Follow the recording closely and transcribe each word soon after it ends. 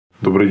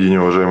Добрый день,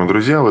 уважаемые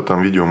друзья! В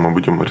этом видео мы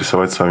будем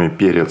рисовать с вами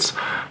перец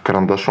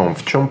карандашом.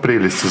 В чем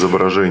прелесть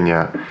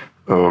изображения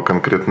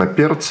конкретно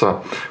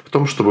перца? В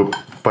том, чтобы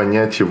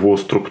понять его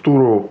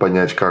структуру,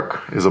 понять,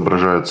 как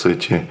изображаются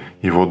эти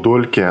его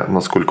дольки,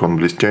 насколько он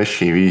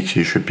блестящий. И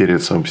видите, еще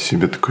перец сам по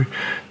себе такой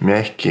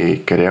мягкий,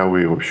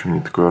 корявый, в общем,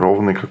 не такой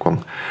ровный, как он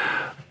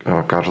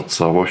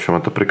кажется. В общем,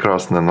 это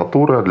прекрасная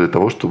натура для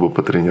того, чтобы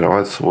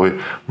потренировать свой,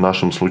 в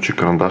нашем случае,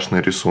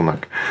 карандашный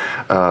рисунок.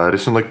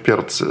 Рисунок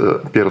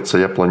перца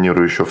я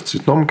планирую еще в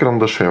цветном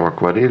карандаше, в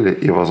акварели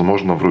и,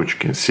 возможно, в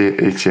ручке. Все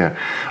эти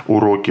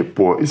уроки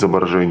по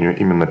изображению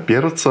именно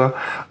перца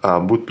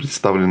будут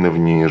представлены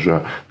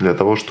ниже, для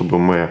того, чтобы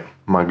мы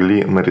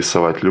могли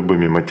нарисовать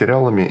любыми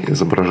материалами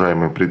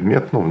изображаемый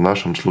предмет, в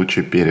нашем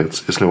случае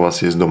перец. Если у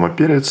вас есть дома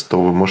перец,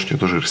 то вы можете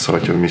тоже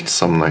рисовать его вместе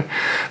со мной.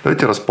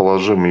 Давайте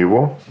расположим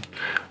его.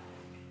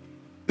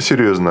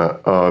 Серьезно,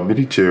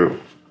 берите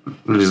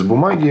лист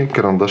бумаги,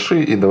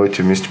 карандаши и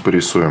давайте вместе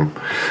порисуем.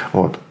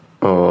 Вот.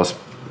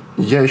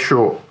 Я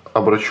еще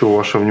обращу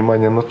ваше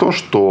внимание на то,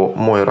 что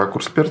мой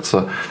ракурс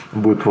перца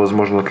будет,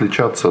 возможно,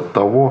 отличаться от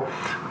того,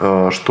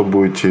 что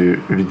будете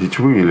видеть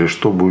вы или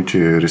что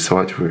будете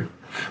рисовать вы.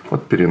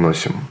 Вот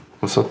переносим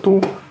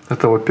высоту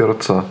этого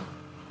перца,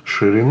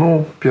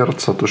 ширину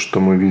перца, то, что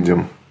мы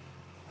видим.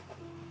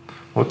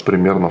 Вот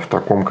примерно в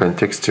таком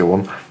контексте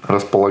он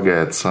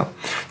располагается.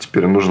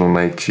 Теперь нужно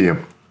найти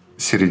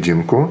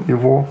серединку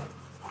его,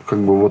 как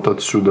бы вот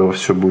отсюда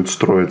все будет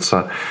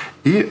строиться,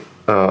 и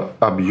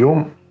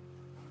объем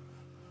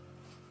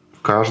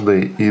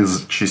каждой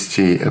из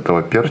частей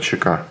этого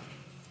перчика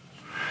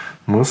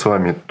мы с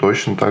вами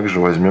точно так же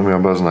возьмем и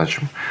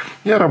обозначим.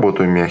 Я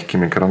работаю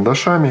мягкими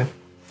карандашами.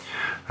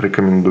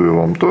 Рекомендую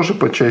вам тоже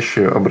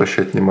почаще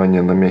обращать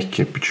внимание на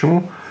мягкие.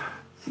 Почему?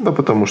 Да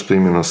потому что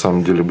ими на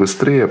самом деле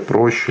быстрее,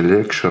 проще,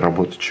 легче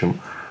работать, чем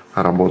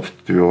работать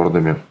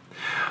твердыми.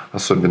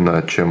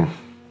 Особенно чем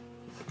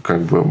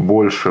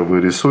больше вы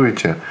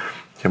рисуете,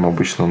 тем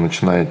обычно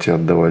начинаете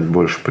отдавать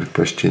больше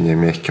предпочтения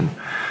мягким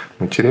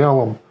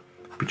материалам.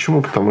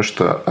 Почему? Потому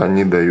что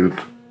они дают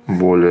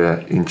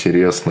более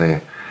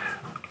интересный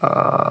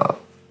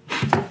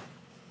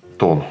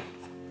тон.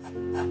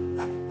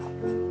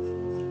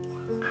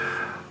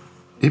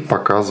 И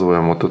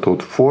показываем вот эту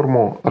вот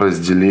форму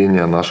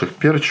разделения наших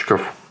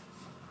перчиков.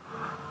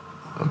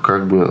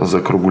 Как бы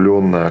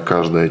закругленная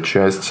каждая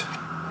часть.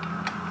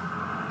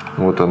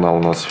 Вот она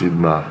у нас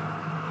видна.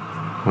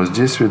 Вот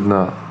здесь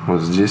видна, вот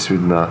здесь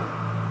видна.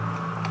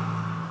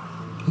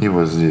 И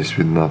вот здесь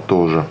видна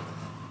тоже.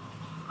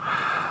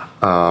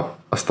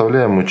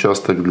 Оставляем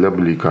участок для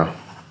блика.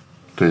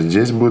 То есть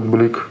здесь будет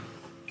блик.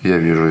 Я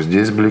вижу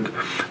здесь блик.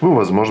 Вы,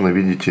 возможно,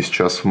 видите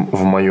сейчас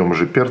в моем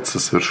же перце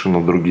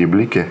совершенно другие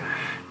блики.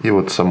 И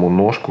вот саму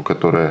ножку,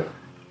 которая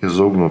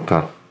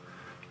изогнута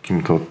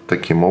каким-то вот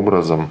таким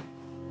образом.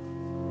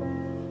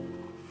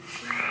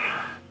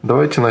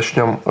 Давайте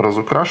начнем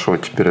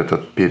разукрашивать теперь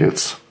этот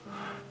перец.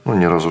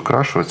 Не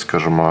разукрашивать,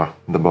 скажем, а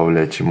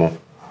добавлять ему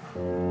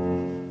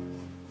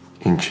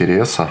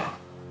интереса.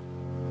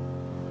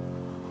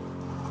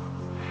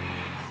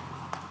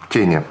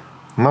 Тени.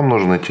 Нам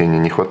нужны тени.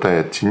 Не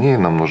хватает теней,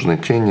 нам нужны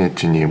тени.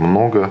 Теней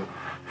много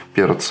в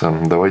перце.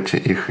 Давайте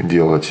их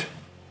делать.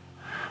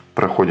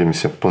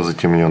 Проходимся по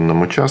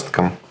затемненным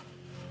участкам.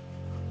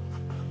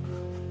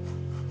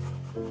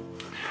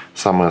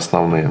 Самые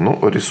основные.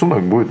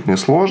 Рисунок будет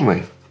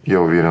несложный,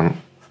 я уверен,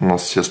 у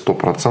нас все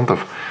 100%,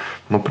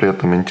 но при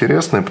этом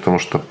интересный, потому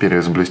что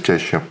перец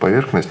блестящая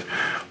поверхность,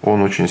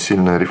 он очень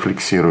сильно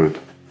рефлексирует.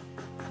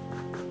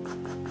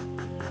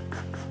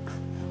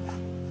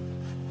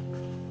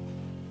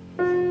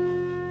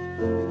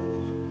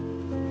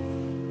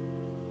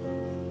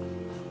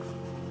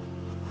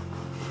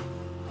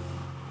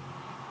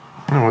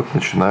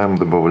 Начинаем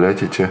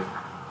добавлять эти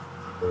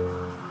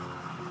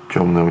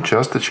темные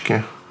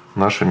участочки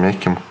нашим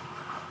мягким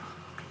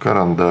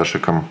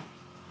карандашиком.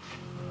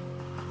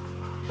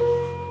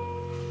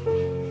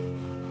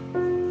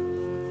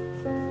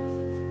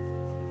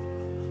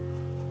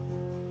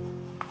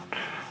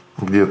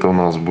 Где-то у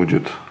нас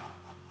будет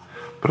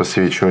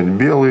просвечивать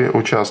белый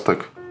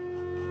участок.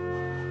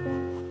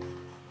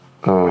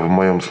 В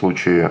моем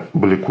случае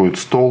бликует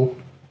стол.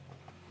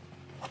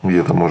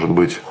 Где-то, может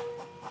быть,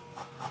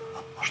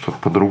 что-то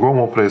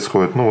по-другому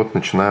происходит.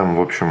 Начинаем,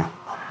 в общем,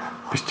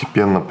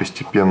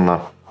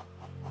 постепенно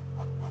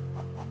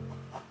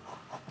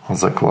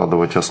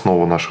закладывать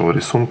основу нашего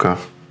рисунка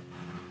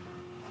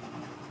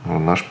в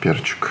наш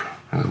перчик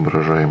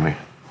изображаемый.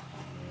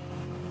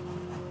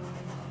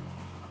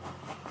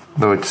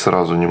 Давайте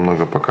сразу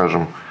немного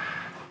покажем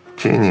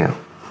тени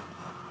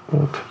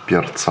от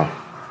перца.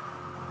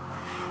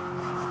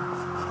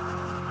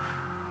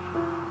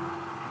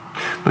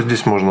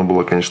 Здесь можно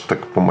было, конечно,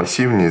 так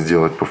помассивнее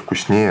сделать,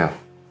 повкуснее.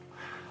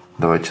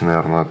 Давайте,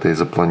 наверное, это и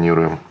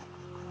запланируем.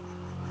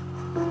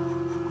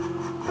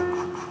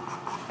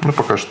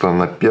 Пока что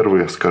на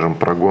первый, скажем,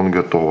 прогон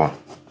готово.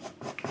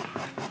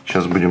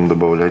 Сейчас будем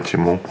добавлять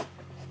ему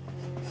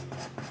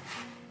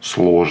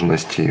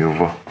сложностей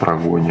в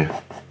прогоне.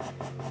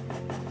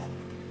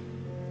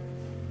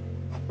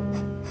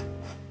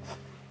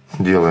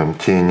 делаем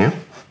тени.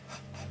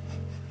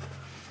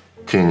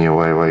 Тени,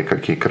 вай-вай,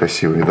 какие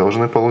красивые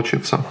должны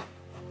получиться.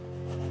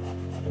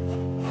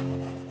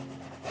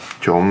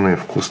 Темные,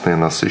 вкусные,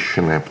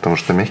 насыщенные, потому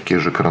что мягкие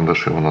же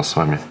карандаши у нас с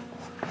вами.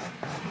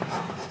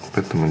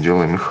 Поэтому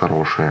делаем их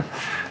хорошие.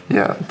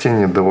 Я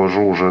тени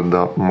довожу уже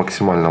до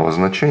максимального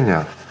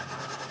значения.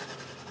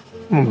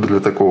 Ну, для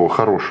такого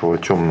хорошего,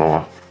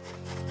 темного.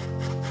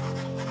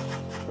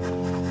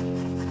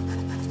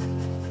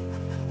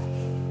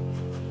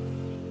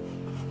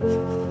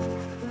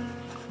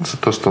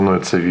 Зато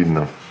становится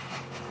видно,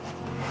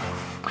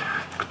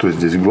 кто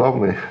здесь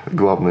главный.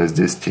 Главное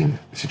здесь тень.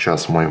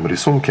 Сейчас в моем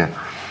рисунке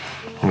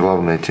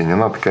главная тень.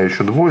 Она такая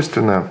еще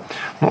двойственная.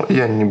 Но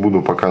я не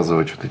буду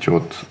показывать вот эти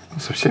вот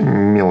совсем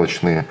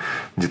мелочные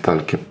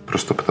детальки.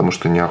 Просто потому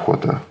что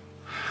неохота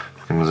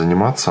им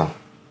заниматься.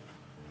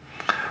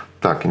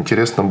 Так,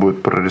 интересно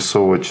будет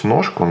прорисовывать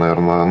ножку.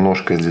 Наверное,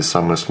 ножка здесь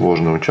самый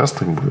сложный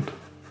участок будет.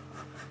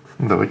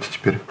 Давайте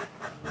теперь.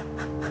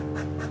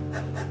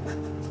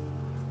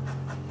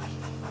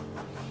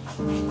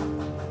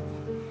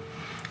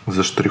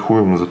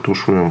 Заштрихуем,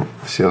 затушуем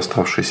все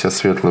оставшиеся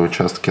светлые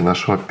участки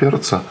нашего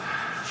перца,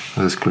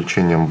 за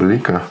исключением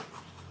блика,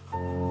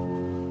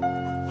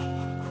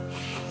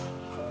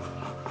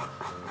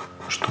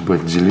 чтобы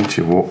отделить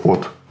его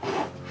от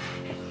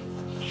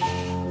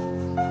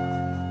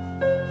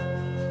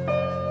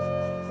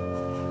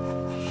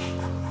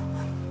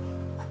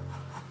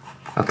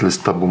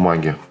листа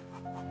бумаги.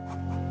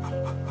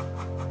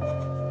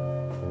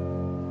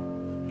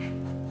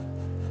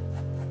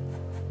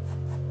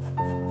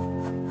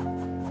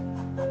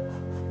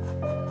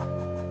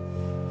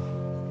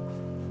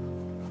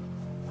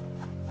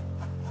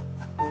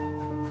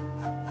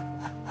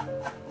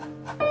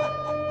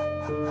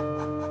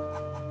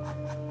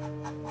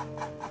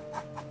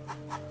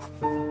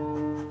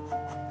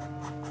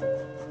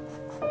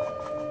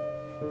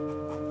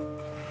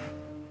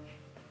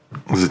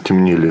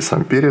 Затемнили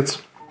сам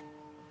перец.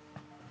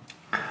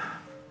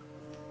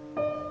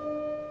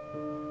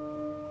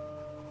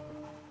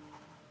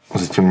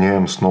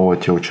 Затемняем снова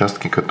те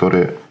участки,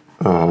 которые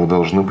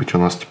должны быть у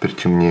нас теперь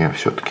темнее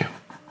все-таки.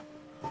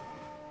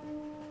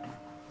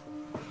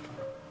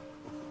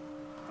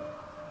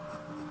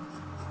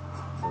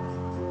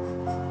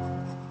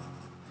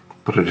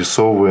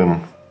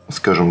 Прорисовываем,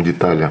 скажем,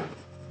 детали.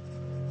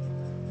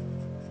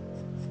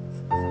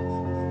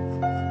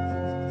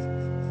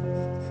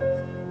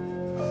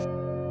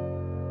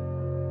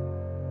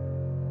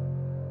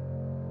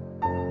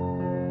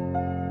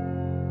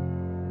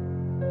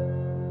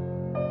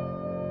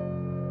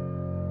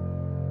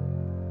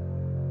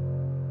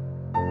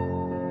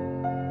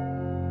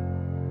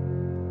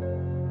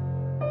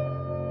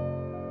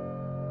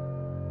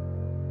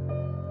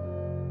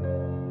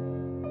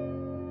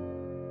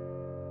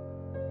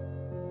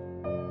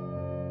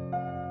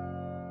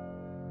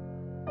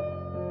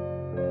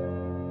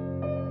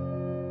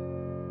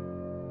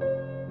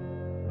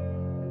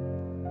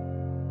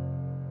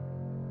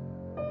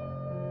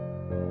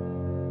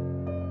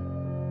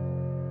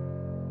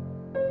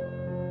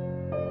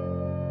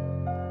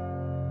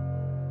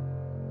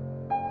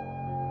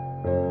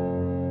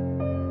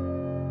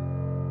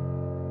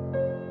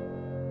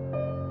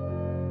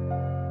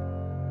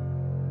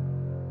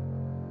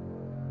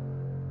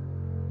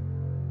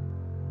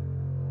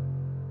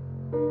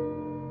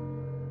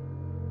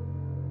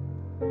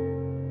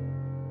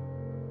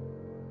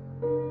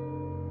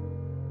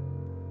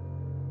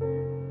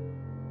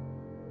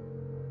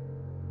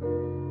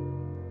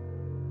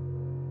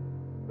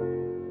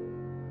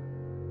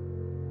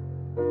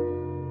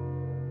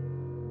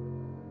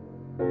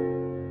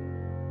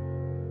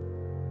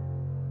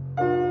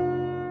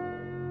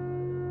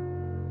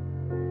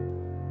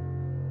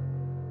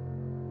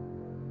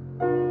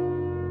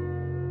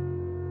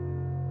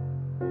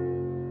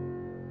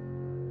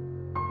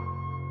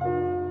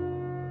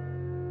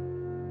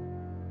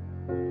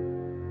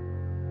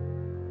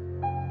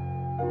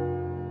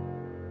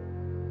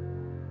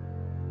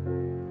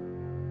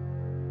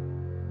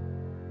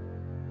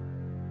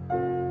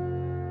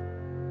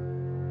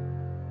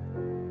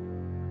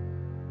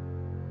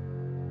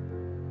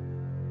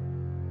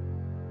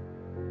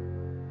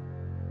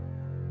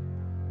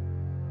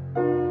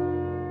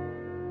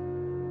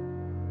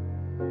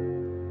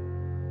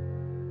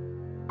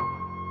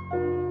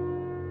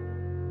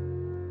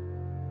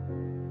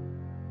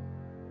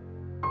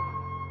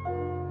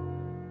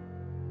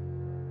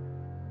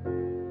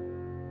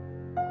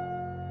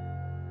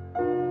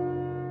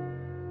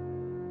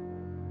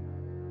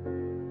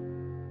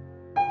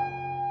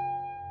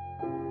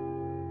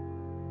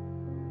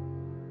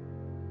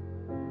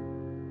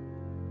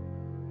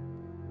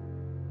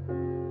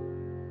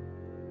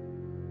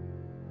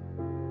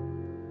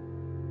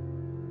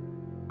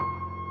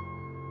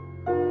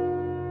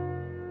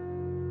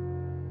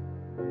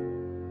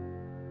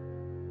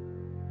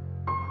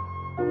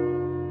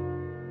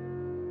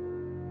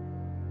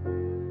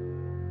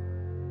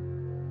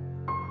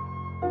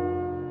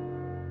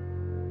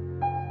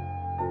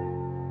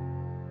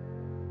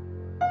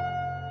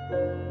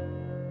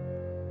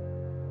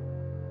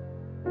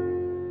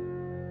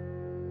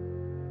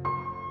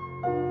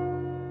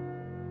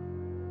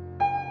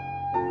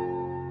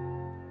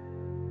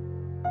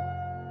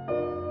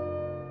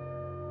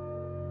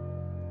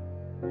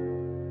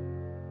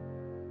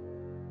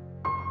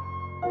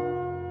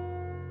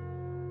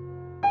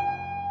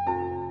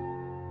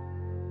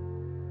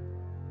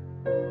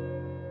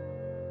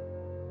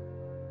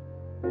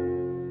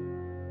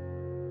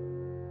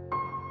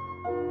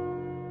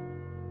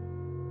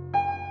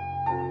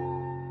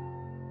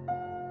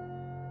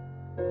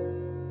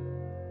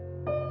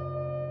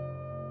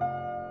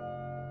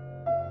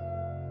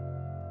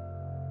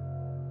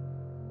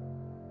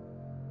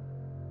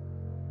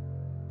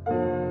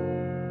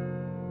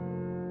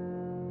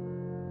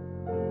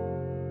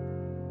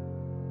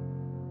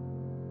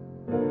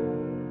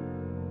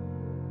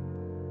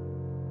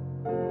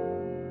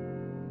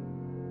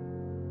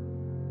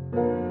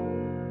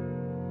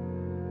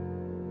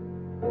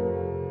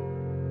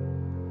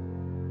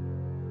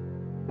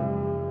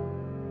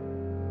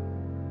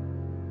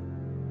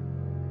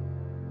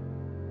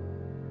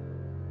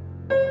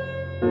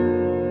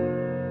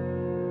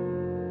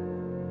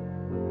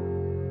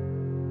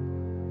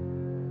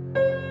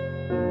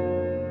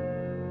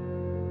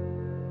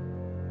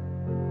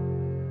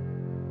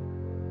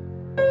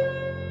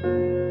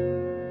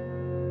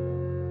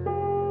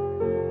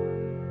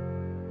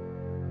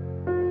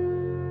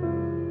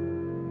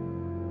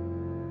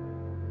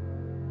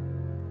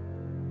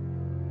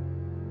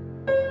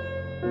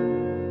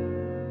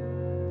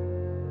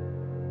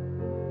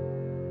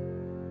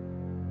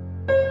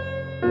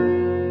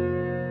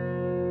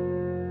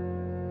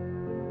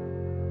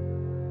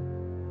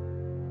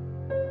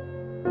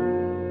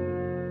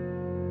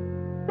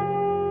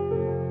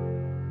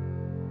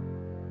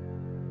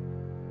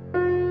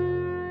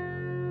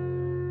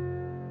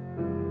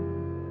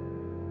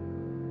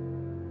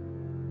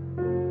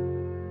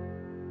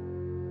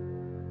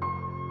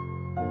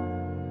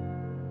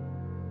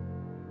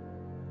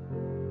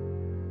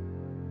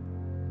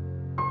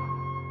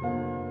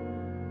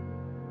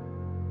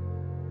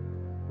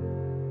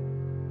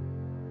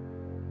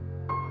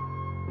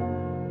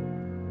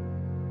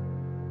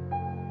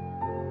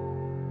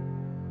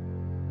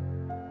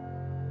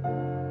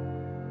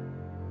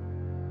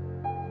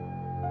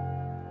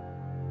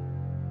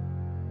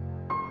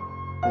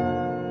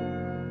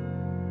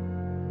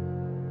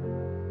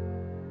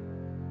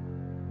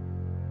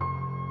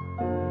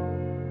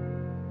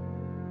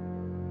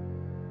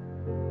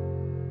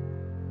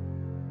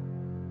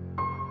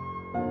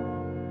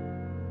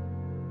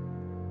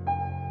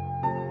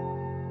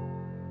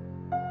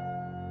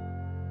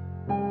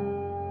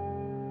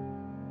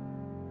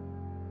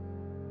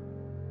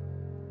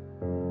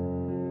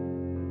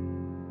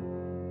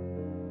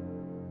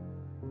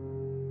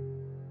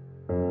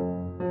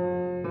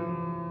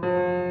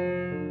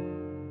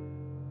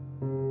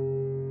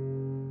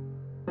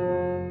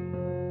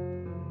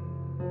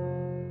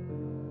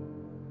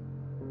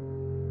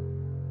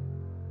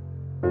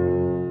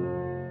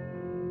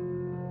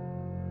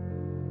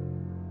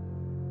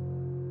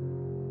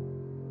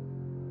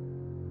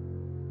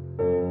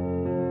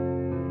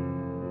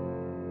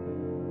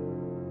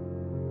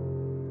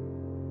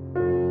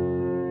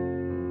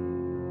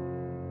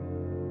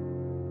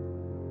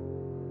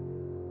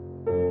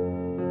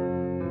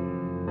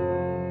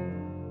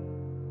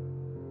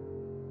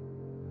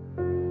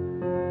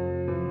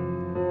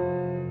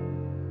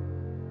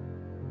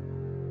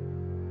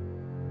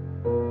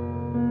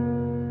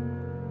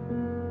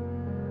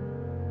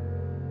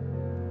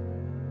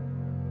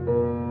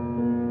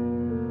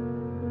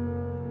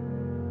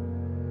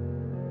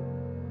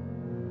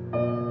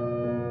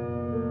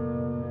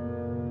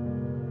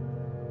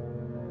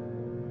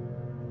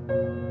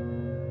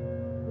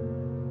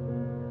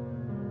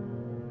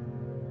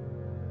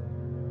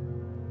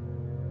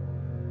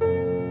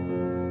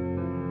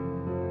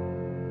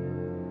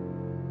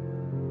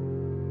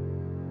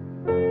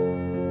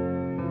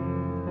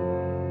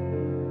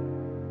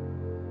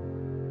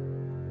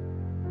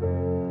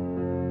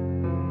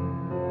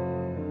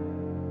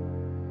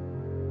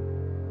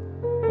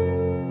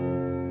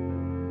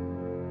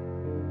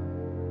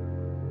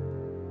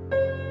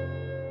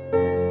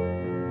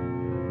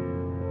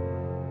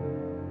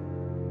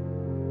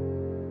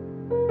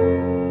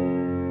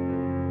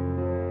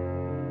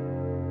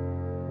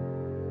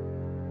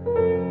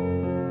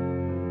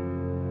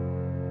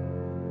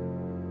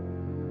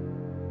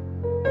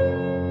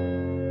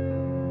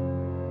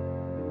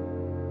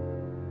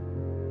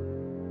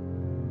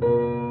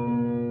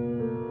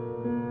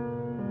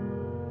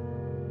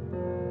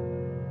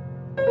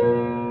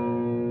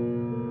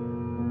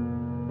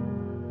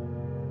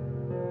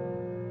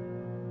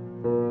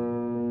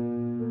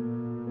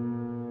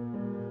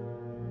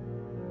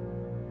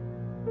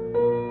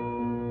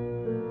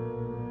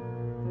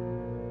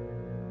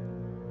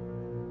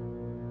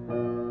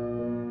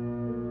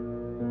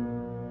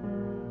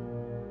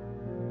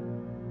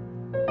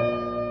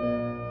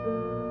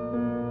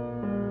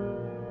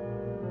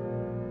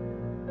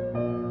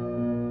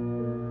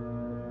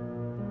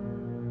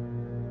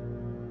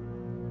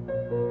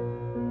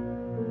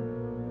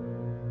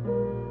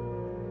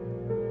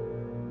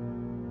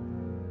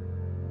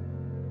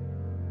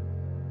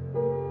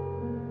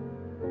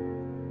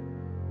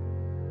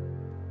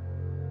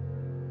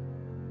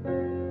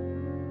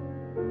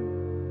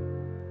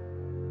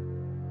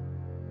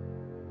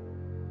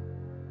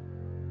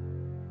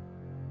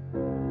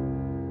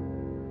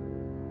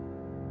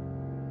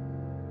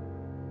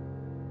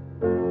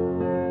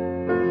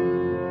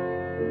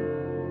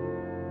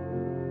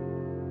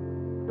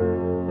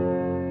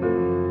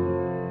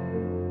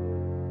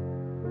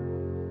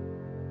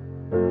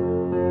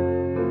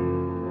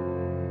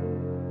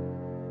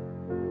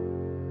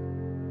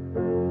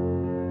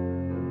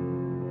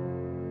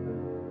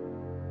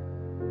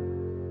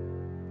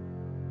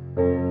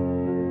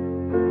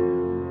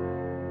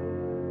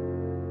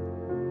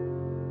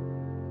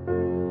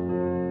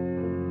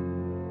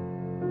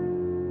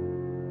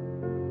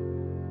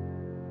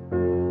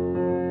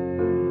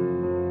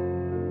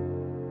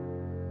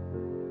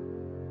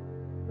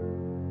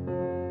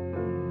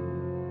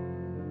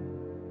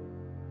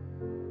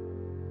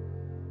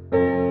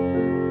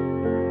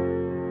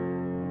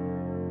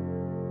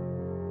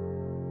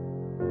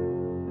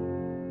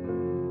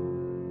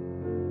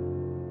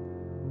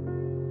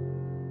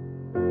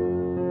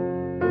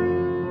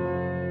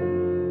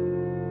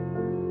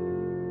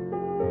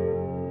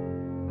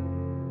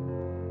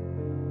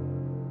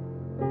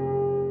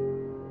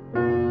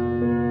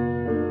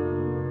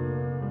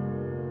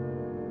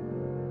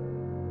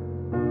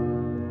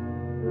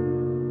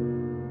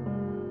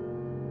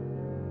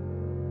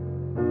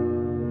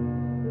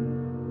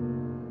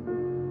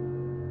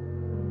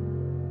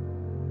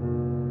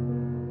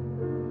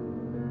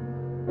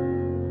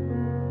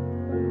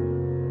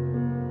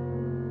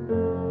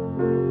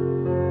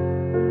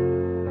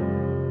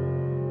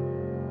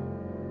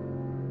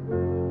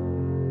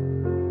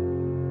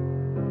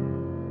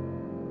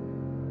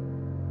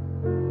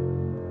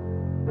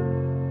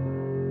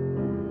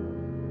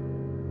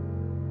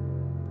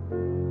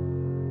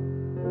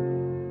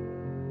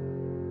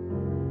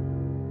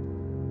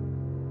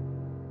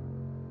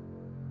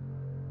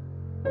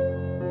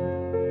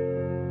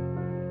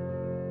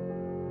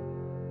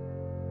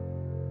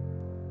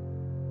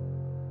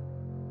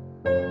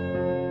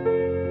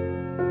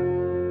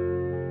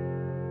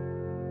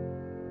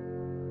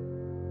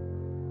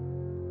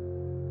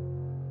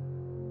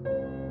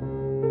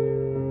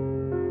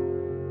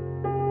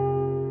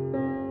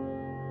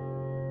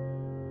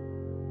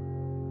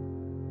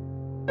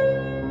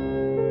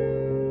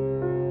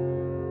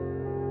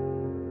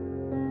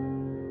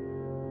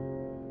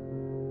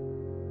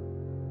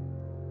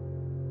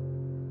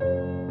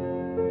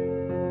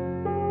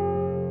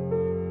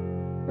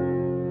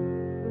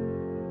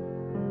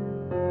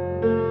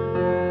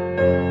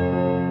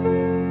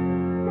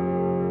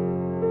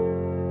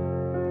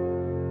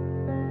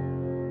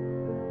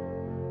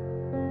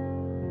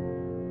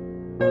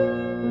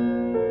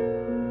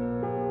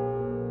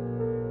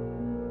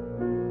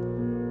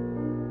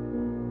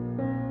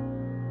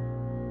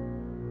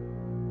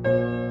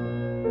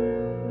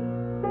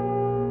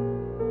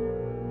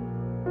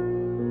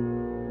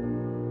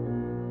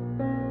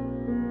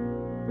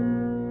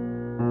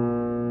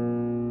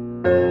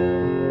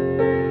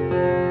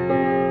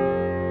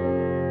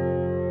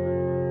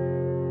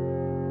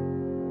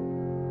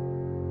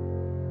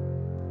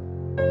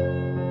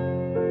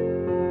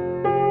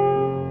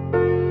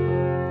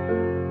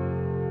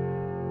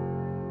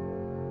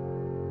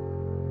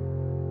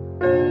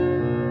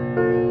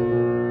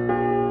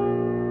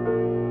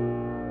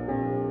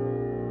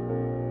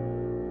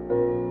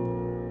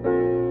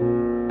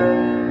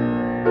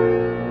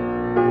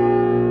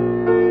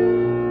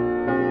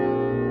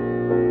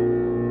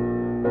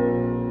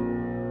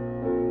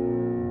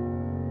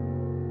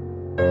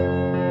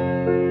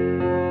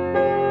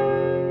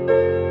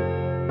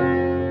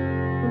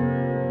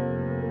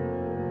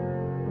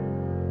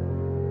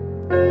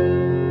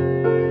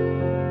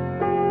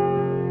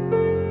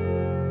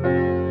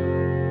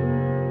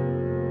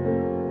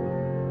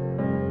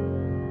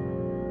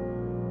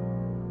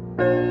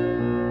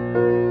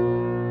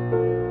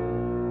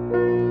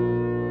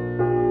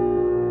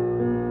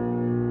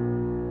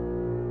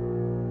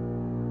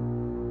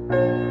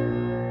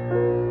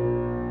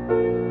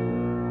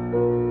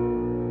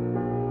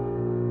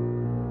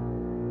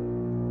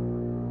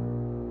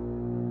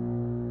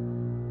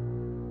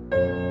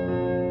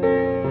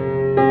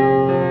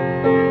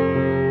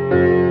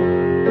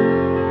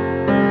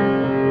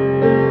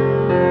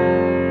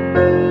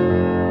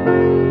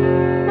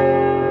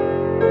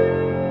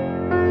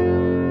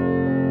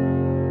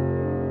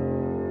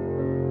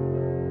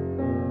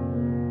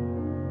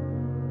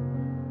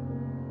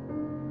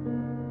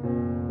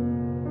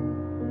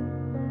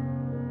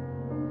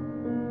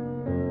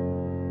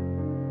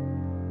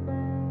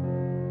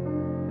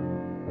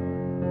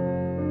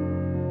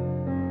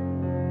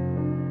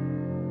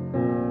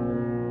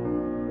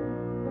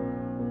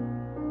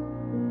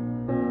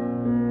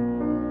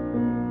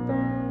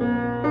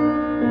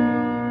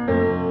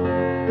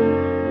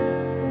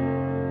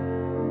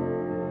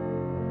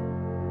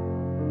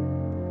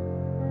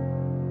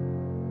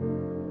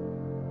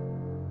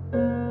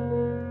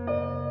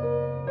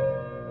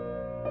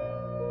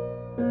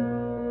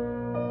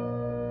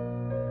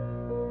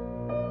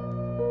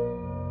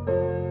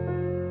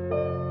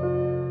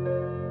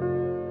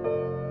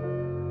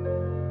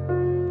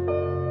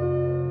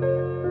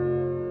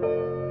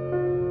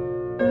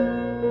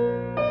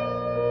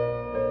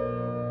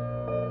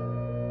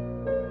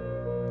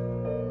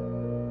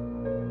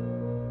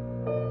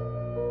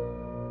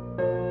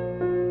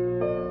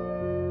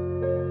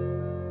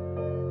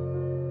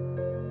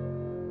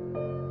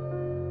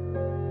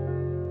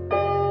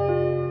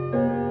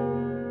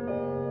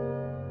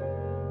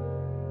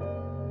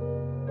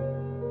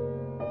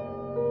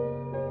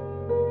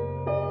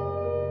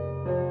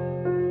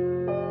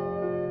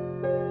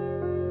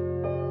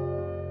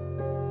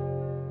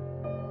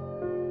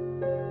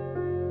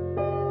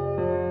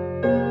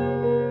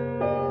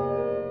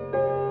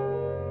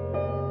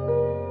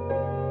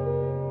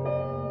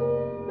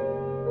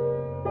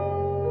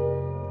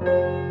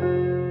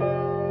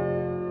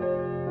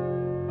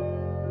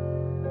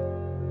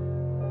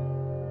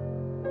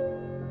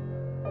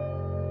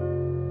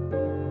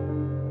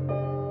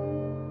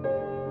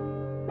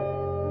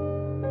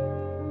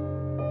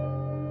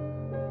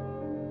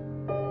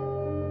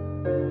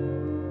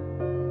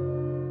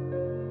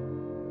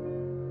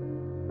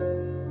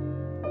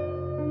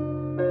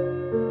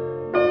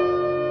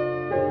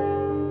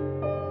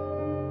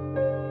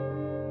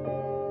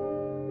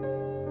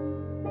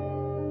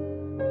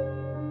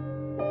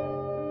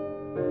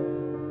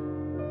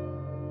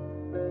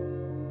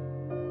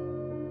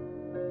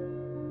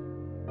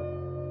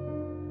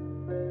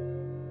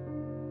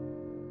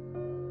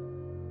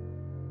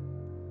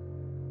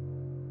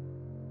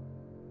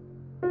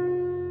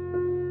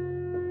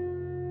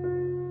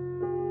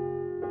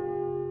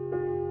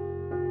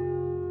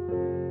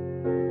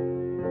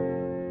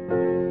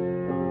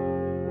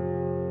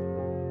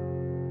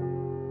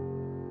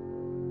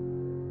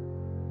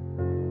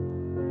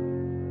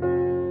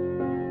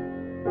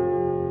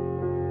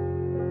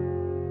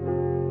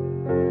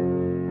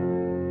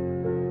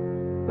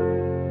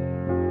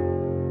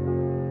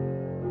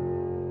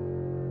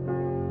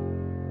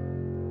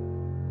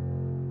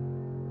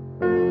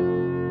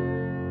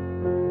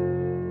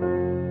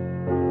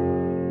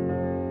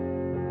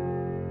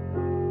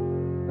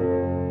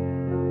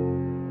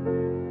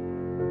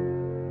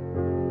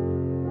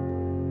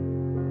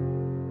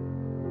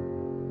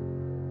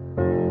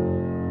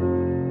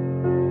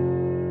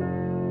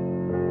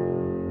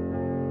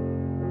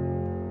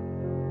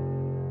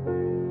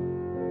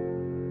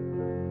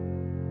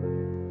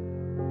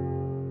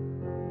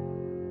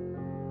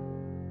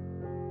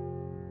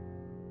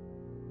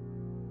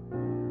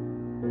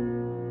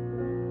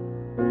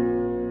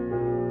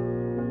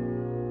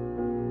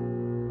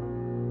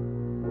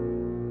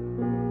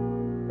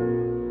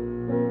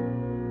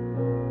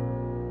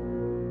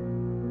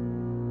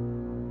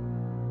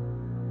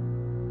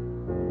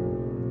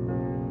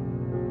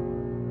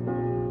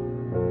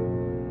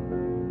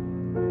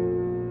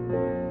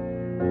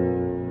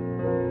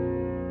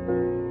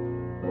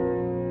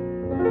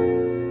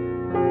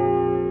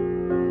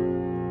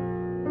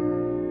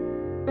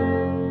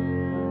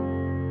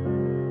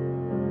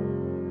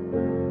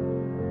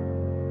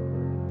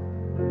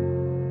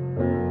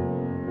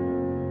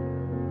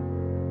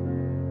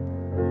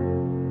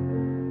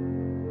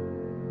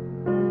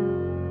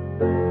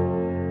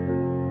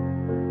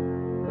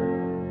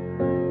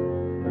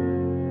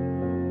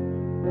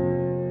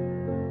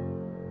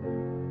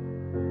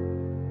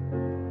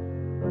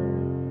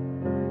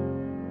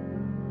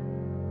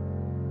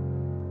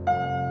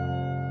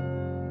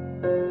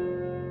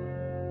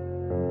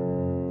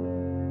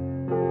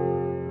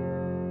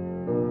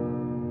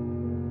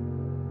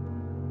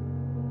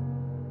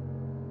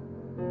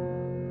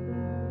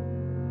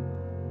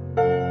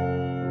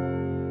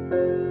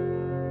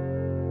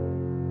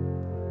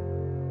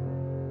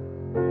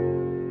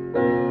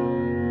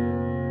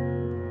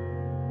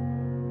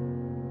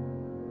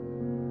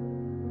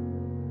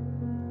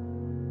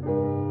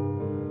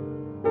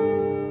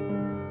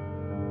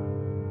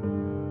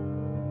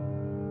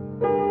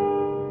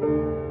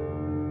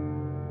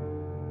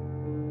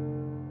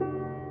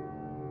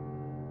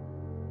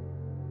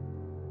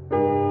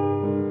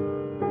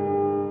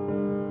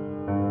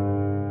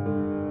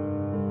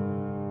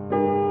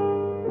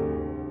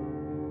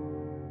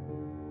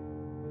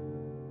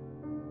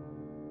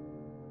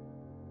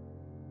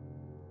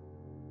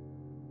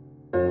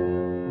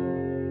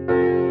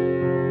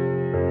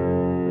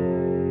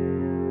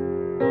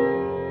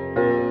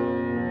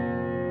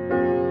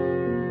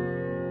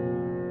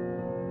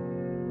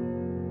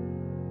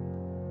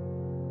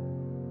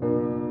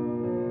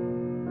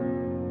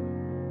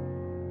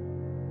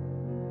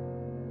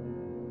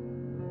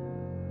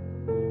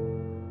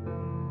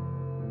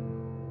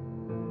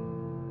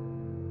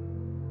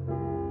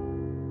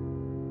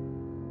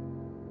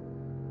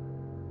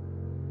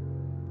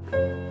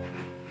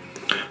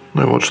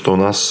 Ну и вот что у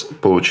нас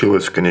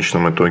получилось в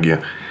конечном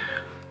итоге.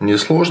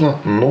 Несложно,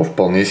 но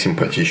вполне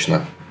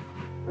симпатично.